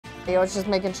I was just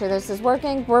making sure this is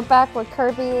working. We're back with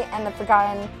Kirby and the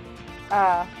Forgotten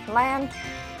Land.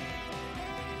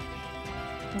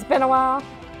 It's been a while.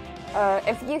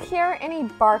 If you hear any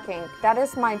barking, that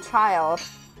is my child,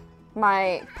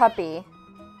 my puppy,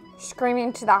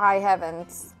 screaming to the high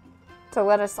heavens to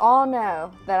let us all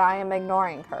know that I am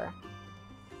ignoring her.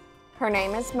 Her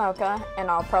name is Mocha, and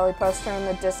I'll probably post her in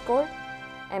the Discord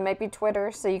and maybe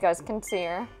Twitter so you guys can see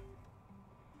her.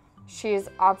 She is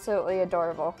absolutely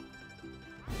adorable.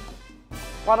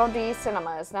 Waddle Dee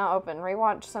Cinema is now open.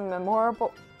 Rewatch some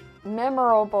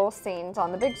memorable scenes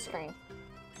on the big screen.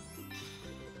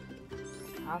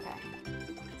 Okay.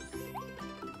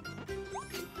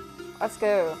 Let's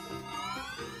go.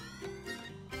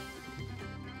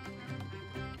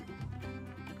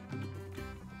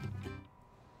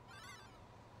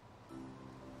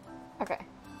 Okay.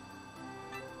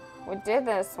 We did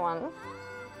this one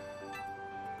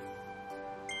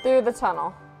through the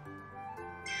tunnel.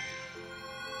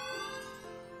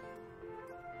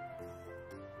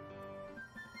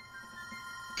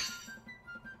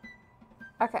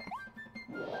 Okay.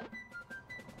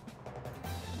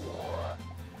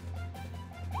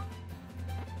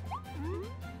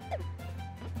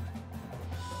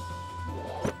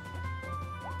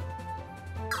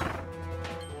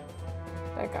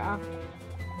 There you go.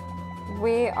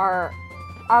 We are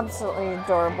absolutely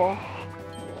adorable.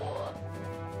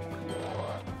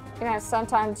 You know,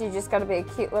 sometimes you just gotta be a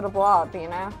cute little blob, you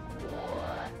know?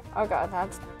 Oh god,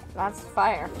 that's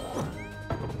fire.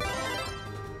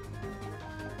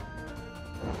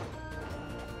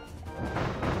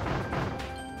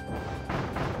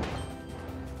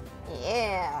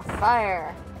 Yeah,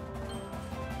 fire.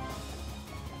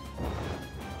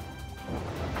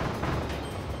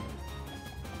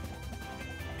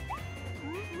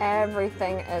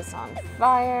 Everything is on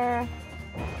fire.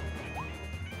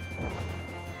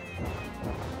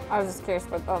 I was just curious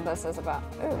what all this is about.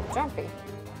 Ooh, jumpy.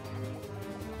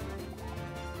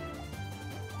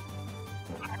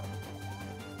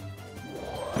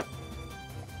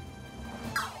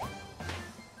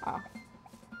 Oh.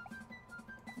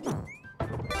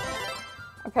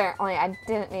 Apparently, I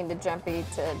didn't need the jumpy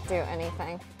to do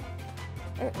anything.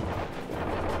 Ooh.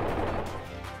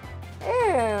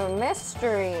 Ooh,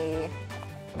 mystery.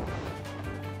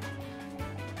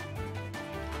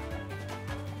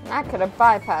 I could have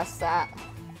bypassed that.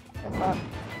 I thought,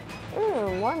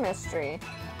 ooh, more mystery.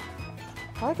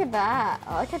 Look at that.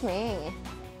 Look at me.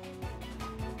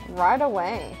 Right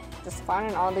away. Just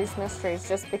finding all these mysteries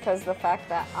just because of the fact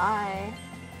that I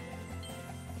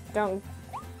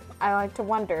like to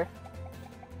wonder.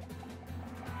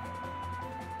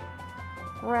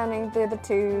 Running through the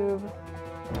tube.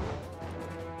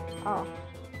 Oh.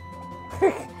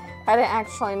 I didn't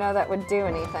actually know that would do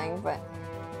anything, but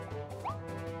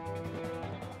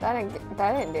that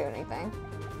didn't do anything.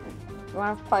 You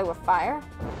want to play with fire?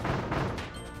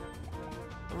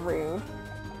 Rude.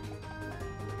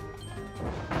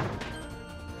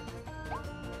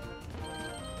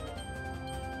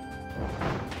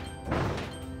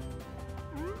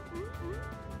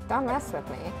 Don't mess with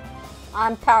me.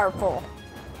 I'm powerful.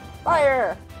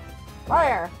 Fire!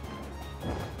 Fire!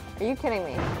 Are you kidding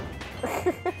me?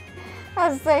 I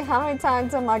was saying, how many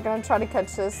times am I gonna try to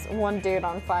catch this one dude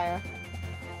on fire?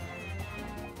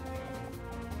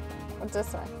 What's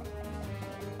this way?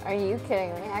 Are you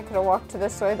kidding me? I could have walked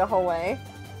this way the whole way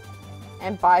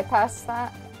and bypassed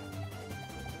that.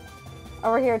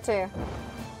 Over here too.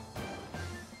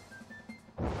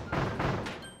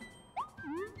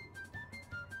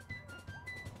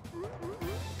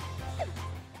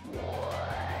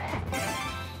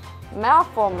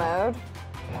 Mouthful mode.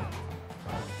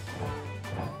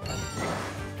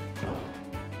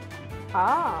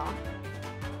 Ah.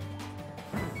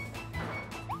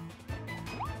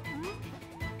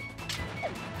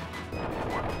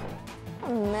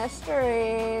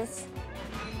 Mysteries.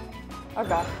 Oh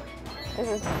god.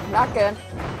 This is not good.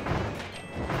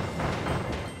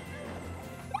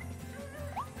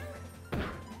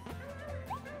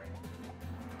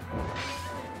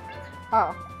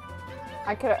 Oh.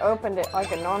 I could have opened it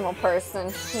like a normal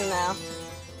person, you know.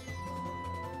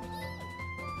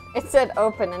 It said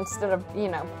open instead of, you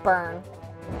know, burn.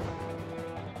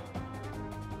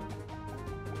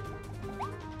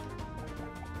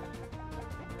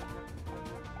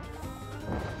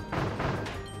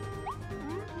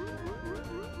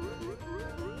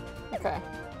 Okay.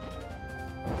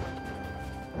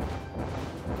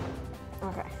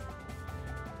 Okay.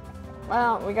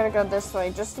 Well, we gotta go this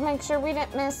way just to make sure we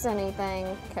didn't miss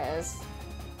anything, because...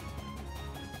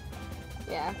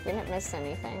 yeah, we didn't miss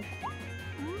anything.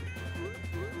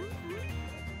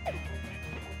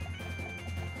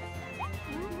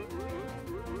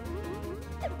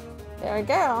 There we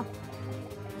go.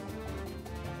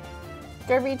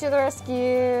 Kirby to the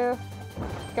rescue.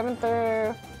 Coming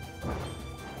through.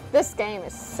 This game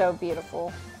is so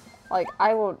beautiful. Like,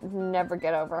 I will never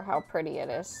get over how pretty it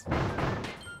is.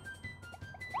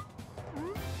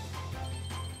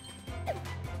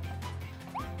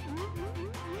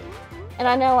 And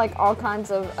I know, like, all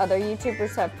kinds of other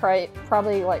YouTubers have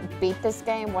probably, like, beat this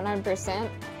game 100%.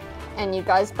 And you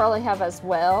guys probably have as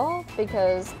well,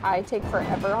 because I take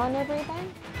forever on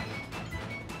everything.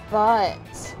 But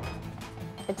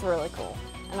it's really cool.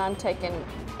 And I'm taking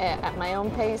it at my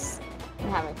own pace and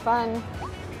having fun.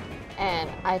 And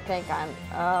I think I'm,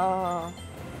 oh,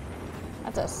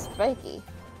 that's a spiky.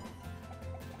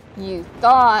 You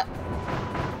thought,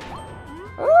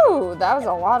 ooh, that was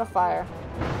a lot of fire.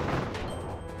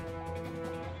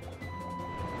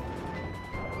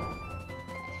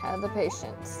 Have the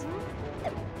patience.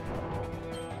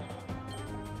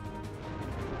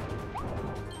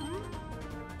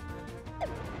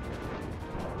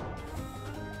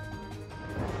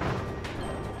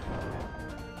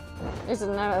 There's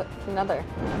another.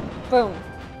 Boom.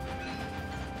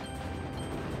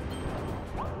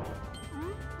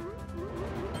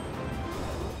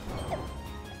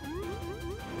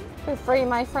 Free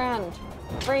my friend.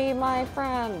 Free my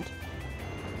friend.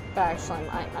 That actually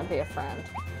might not be a friend.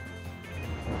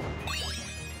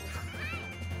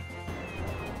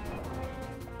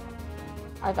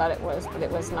 I thought it was, but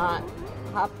it was not.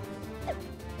 Hop.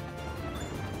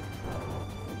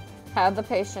 Have the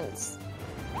patience.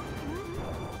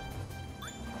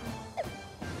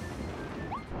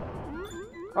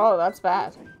 Oh, that's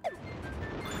bad.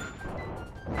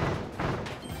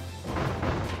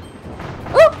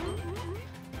 Ooh!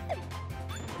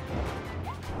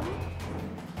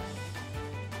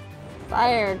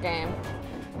 Fire game.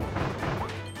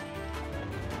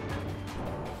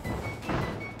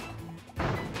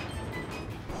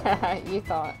 You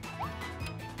thought.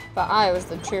 But I was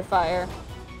the true fire.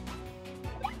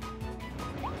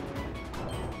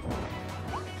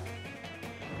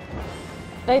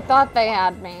 They thought they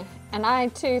had me, and I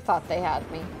too thought they had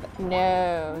me, but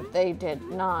no, they did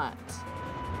not.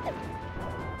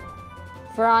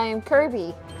 For I am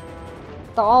Kirby,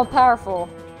 the all-powerful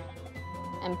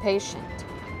and patient.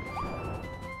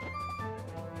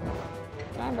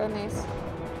 Can I burn these?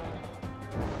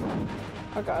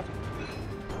 Oh god.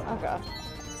 Oh god.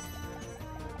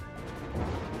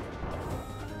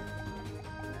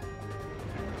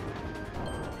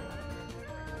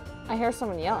 I hear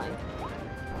someone yelling.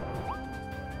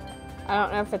 I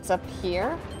don't know if it's up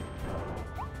here.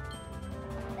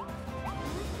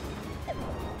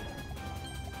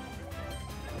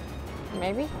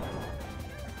 Maybe?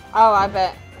 Oh, I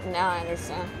bet. Now I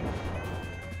understand.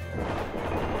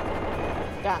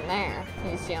 Down there,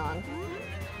 he's yelling.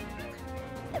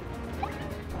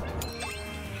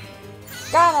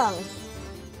 Got him!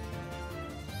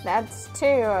 That's 2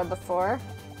 of the 4.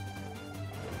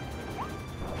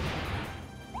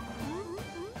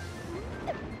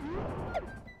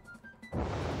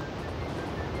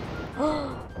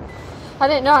 I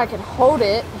didn't know I could hold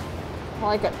it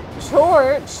like a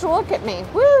torch. Look at me.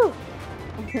 Woo!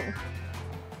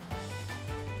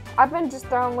 I've been just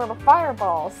throwing little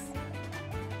fireballs.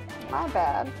 My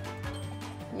bad.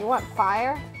 You want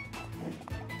fire?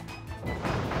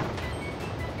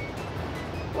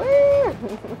 Woo!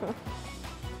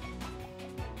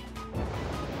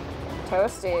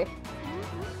 Toasty.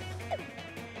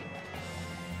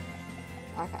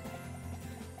 Okay.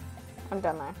 I'm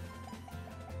done there.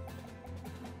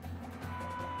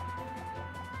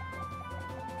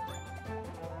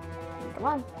 Come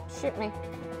on, shoot me.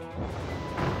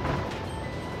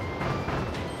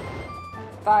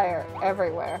 Fire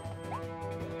everywhere.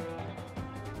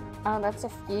 Oh, that's a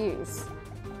fuse.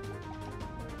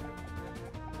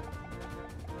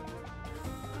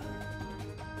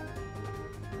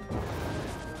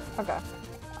 Okay.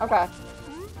 Okay.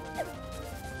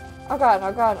 Oh god,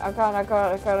 oh god, oh god, oh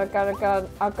god, oh god, oh god, oh god,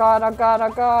 oh god, oh god,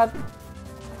 oh god.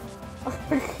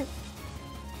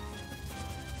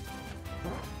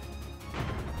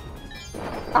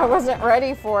 I wasn't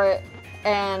ready for it,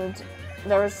 and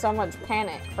there was so much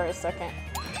panic for a second.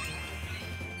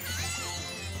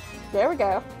 There we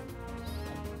go.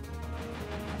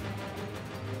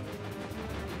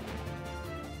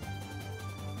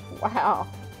 Wow.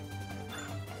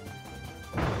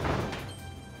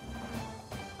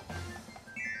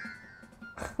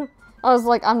 I was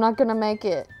like, I'm not gonna make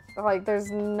it. Like, there's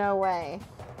no way.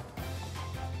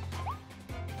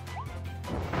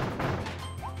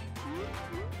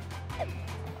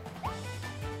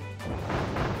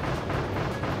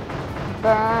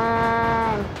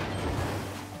 Burn!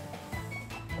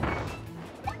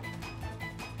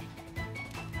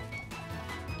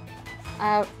 I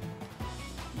have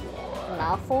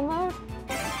Mouthful mode?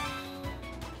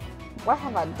 What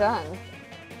have I done?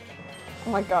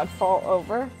 Oh my god, fall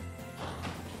over?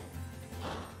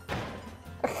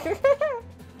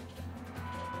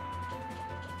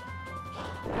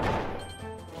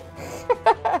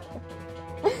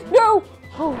 No!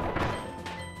 Oh.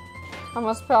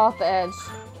 Almost fell off the edge.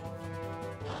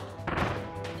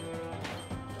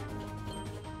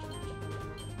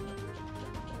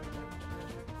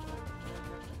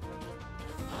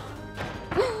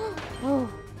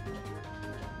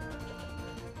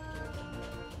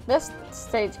 This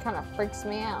stage kind of freaks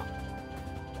me out.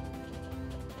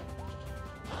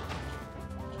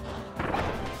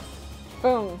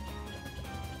 Boom.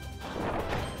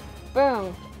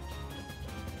 Boom.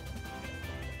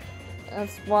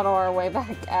 Let's waddle our way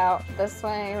back out this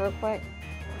way real quick.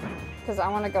 Because I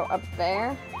want to go up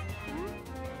there.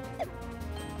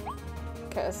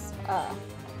 Because,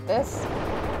 this.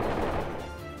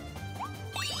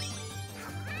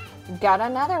 Got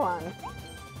another one.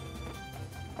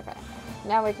 Okay.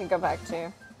 Now we can go back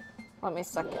to... Let me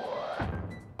suck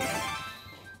it.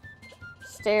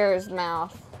 Stairs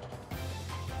mouth.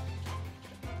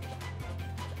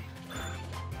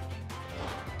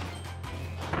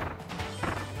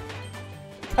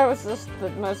 That was just the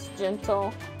most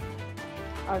gentle.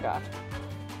 Oh god.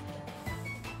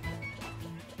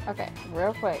 Okay,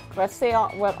 real quick. Let's see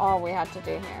what all we have to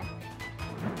do here.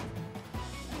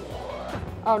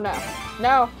 Oh no.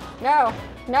 No! No!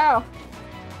 No!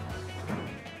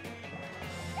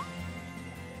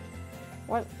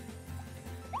 What?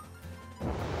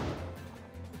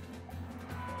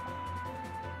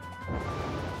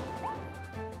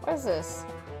 What is this?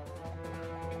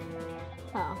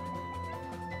 Oh.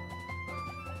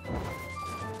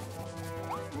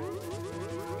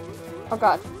 Oh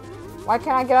god. Why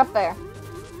can't I get up there?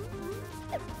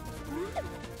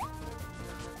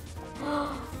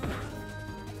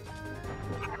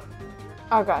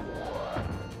 Oh god.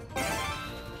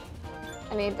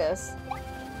 I need this.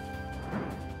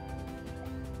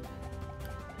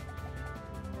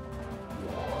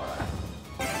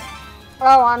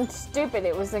 Oh, I'm stupid.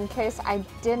 It was in case I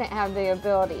didn't have the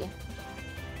ability.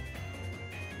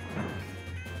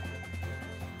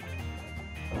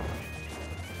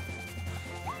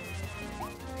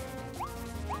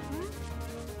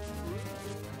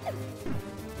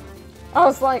 I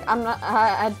was like,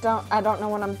 I don't know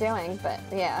what I'm doing, but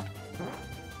yeah.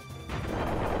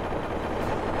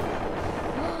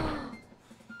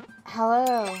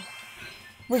 Hello.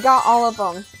 We got all of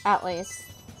them, at least.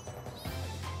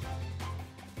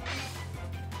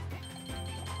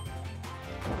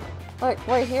 Look,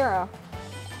 we're a hero.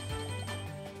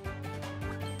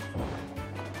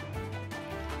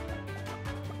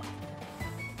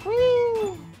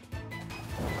 Whee!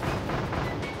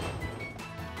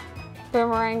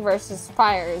 Boomerang versus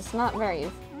fire is not very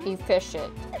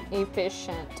efficient,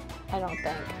 I don't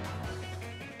think.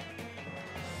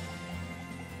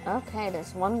 Okay,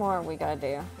 there's one more we gotta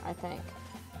do, I think.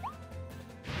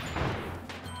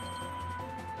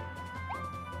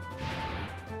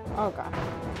 Oh god.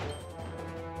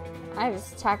 I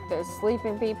just attacked those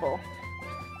sleeping people.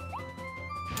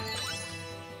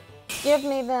 Give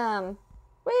me them!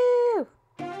 Woo!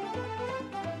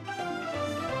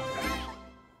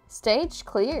 Stage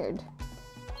cleared.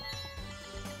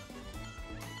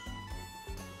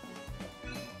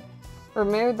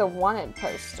 Remove the wanted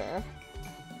poster.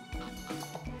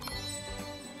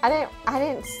 I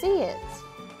didn't see it.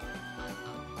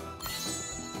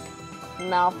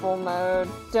 Mouthful mode.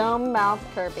 Dome mouth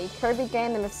Kirby. Kirby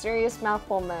gained the mysterious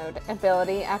Mouthful mode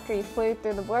ability after he flew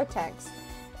through the vortex.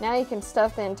 Now you can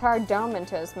stuff the entire dome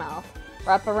into his mouth.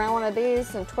 Wrap around one of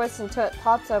these and twist until it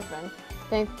pops open.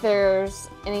 Think there's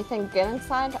anything good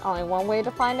inside? Only one way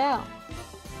to find out.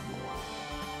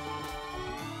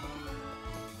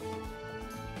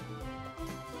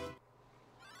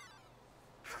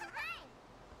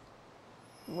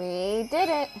 We did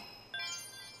it.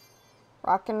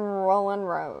 Rock and Rollin'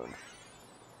 Road.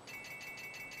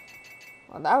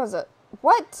 Well, that was a...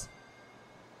 What?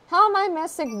 How am I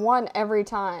missing one every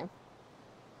time?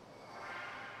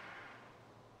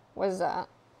 What is that?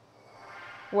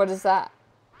 What is that?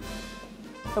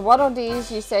 The Waddle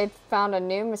Dees, you say, found a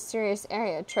new mysterious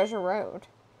area, Treasure Road.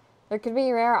 There could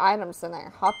be rare items in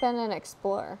there. Hop in and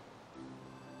explore.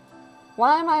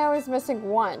 Why am I always missing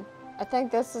one? I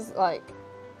think this is like...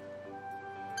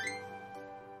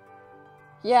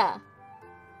 Yeah.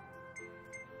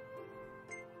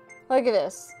 Look at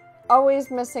this. Always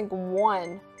missing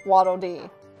one Waddle Dee.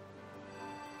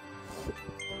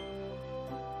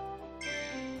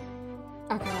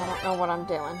 Okay, I don't know what I'm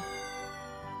doing.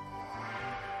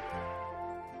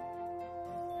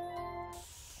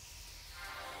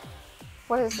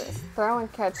 What is this? Throw and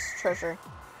catch treasure.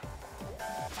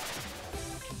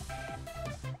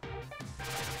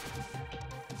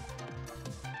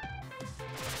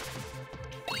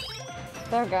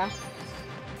 There we go.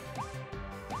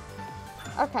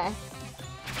 Okay.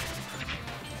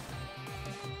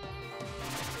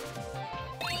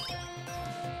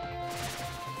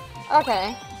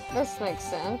 Okay, this makes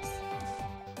sense.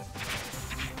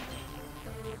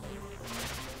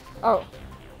 Oh.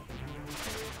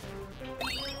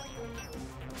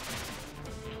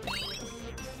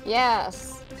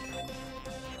 Yes.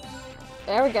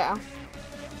 There we go.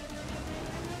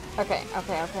 Okay.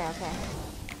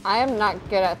 I am not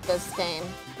good at this game,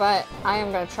 but I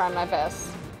am going to try my best.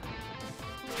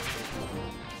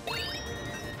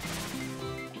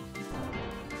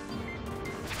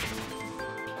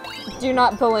 Do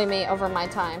not bully me over my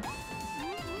time.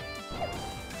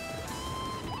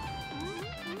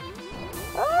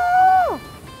 Ah!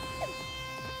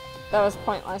 That was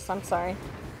pointless, I'm sorry.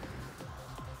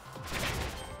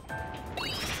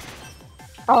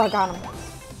 Oh, I got him.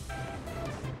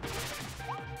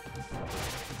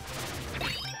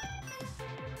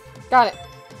 Got it.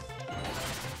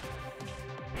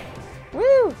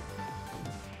 Woo!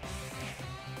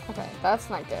 Okay, that's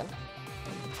not good.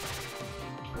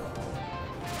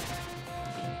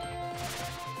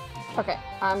 Okay,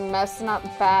 I'm messing up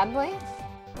badly.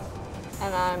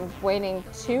 And I'm waiting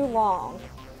too long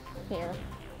here.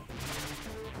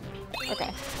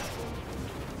 Okay.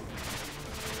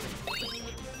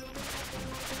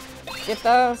 Get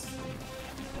those.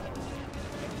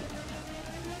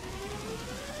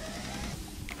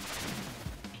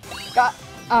 Got.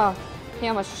 Oh, he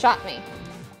almost shot me.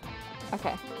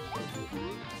 Okay.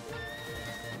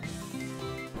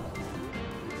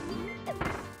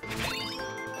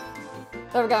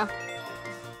 There we go.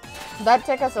 That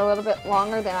took us a little bit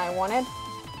longer than I wanted.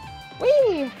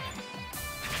 Whee!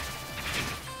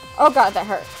 Oh god, that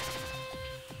hurt.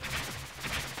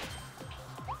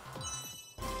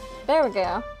 There we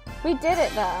go. We did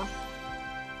it though.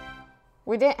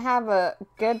 We didn't have a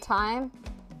good time.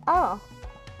 Oh.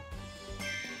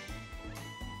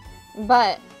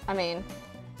 But, I mean,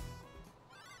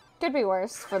 could be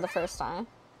worse for the first time.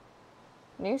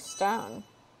 New stone.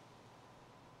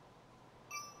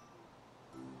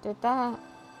 Did that.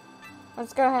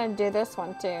 Let's go ahead and do this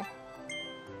one too.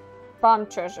 Bomb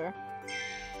treasure.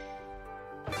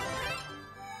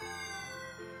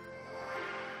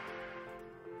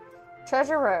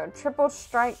 Treasure Road. Triple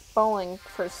strike bowling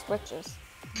for switches.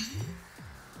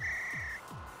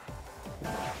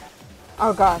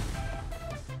 Oh god.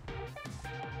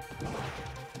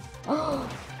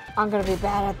 I'm gonna be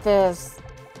bad at this.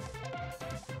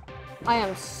 I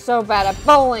am so bad at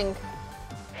bowling.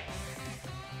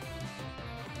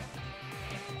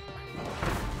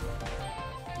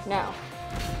 No.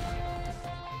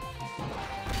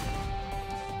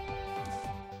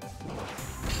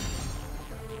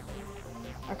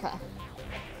 Okay.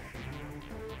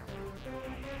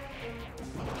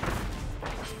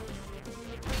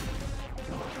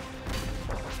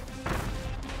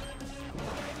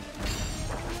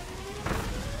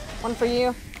 One for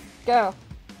you. Go.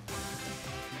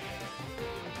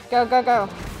 Go, go, go.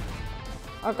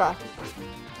 Oh god.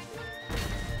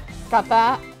 Got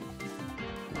that.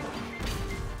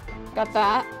 Got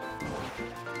that.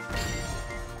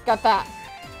 Got that.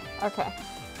 Okay.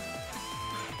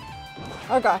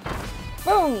 Oh god.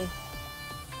 Boom!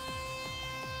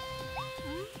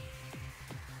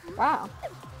 Wow.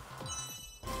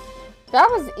 That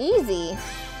was easy.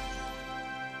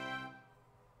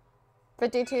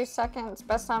 52 seconds.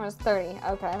 Best time is 30.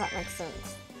 Okay, that makes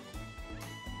sense.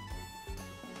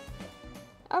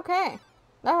 Okay.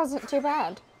 That wasn't too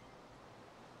bad.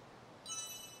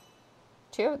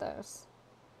 2 of those.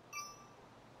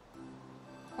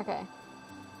 Okay.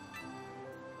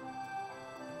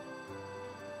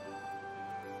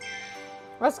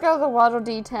 Let's go to the Waddle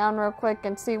Dee town real quick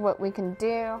and see what we can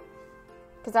do.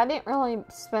 Because I didn't really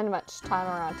spend much time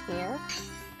around here.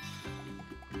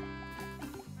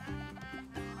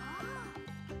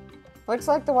 Looks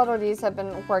like the Waddle Dees have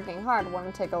been working hard. Want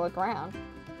to take a look around.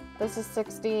 This is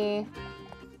 60.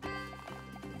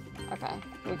 Okay,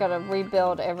 we gotta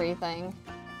rebuild everything.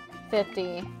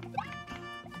 50.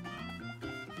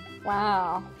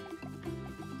 Wow.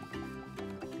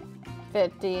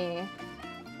 50.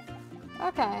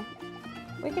 Okay,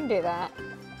 we can do that.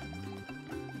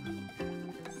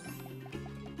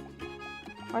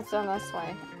 What's done this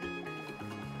way?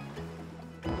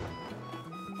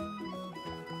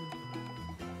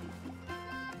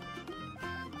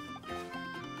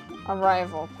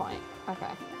 Arrival point.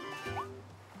 Okay.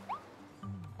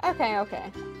 Okay,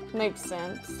 okay. Makes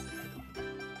sense.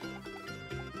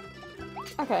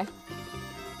 Okay.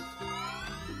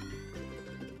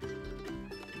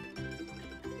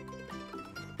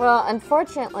 Well,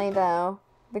 unfortunately though,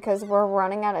 because we're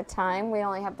running out of time, we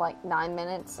only have like 9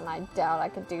 minutes, and I doubt I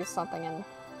could do something in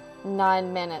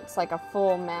 9 minutes, like a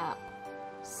full map.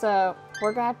 So,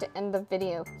 we're gonna have to end the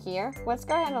video here. Let's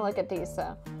go ahead and look at these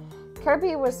though.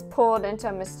 Kirby was pulled into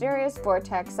a mysterious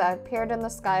vortex that appeared in the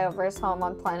sky over his home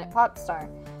on planet Popstar.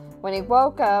 When he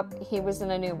woke up, he was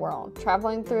in a new world.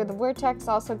 Traveling through the vortex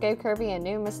also gave Kirby a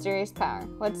new mysterious power.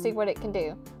 Let's see what it can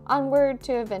do. Onward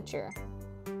to adventure.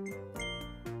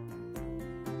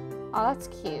 Oh, that's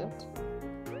cute.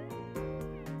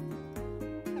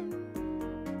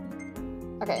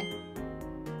 Okay.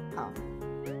 Oh.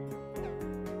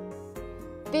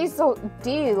 These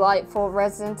delightful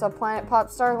residents of planet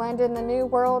Popstar landed in the new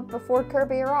world before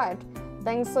Kirby arrived.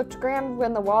 Things looked grim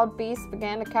when the wild beasts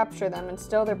began to capture them and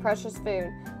steal their precious food,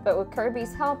 but with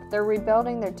Kirby's help, they're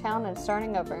rebuilding their town and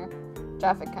starting over.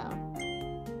 Traffic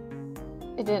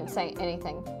cone. It didn't say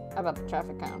anything about the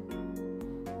traffic cone.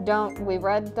 We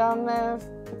read Dome Mouth,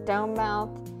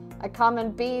 a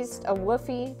common beast, a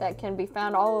woofie that can be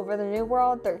found all over the new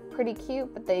world. They're pretty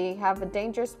cute, but they have a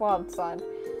dangerous wild side.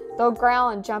 They'll growl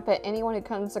and jump at anyone who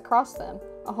comes across them.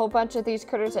 A whole bunch of these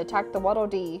critters attack the Waddle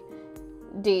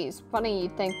Dees. Funny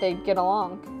you'd think they'd get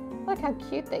along. Look how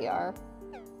cute they are.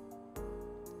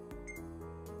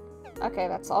 Okay,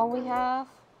 that's all we have.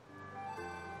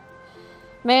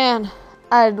 Man,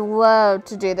 I'd love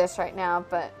to do this right now,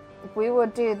 but we will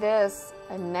do this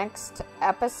next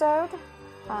episode.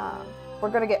 We're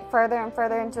going to get further and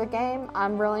further into the game.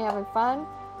 I'm really having fun.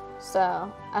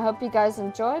 So, I hope you guys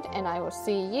enjoyed, and I will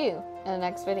see you in the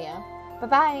next video.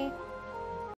 Bye-bye!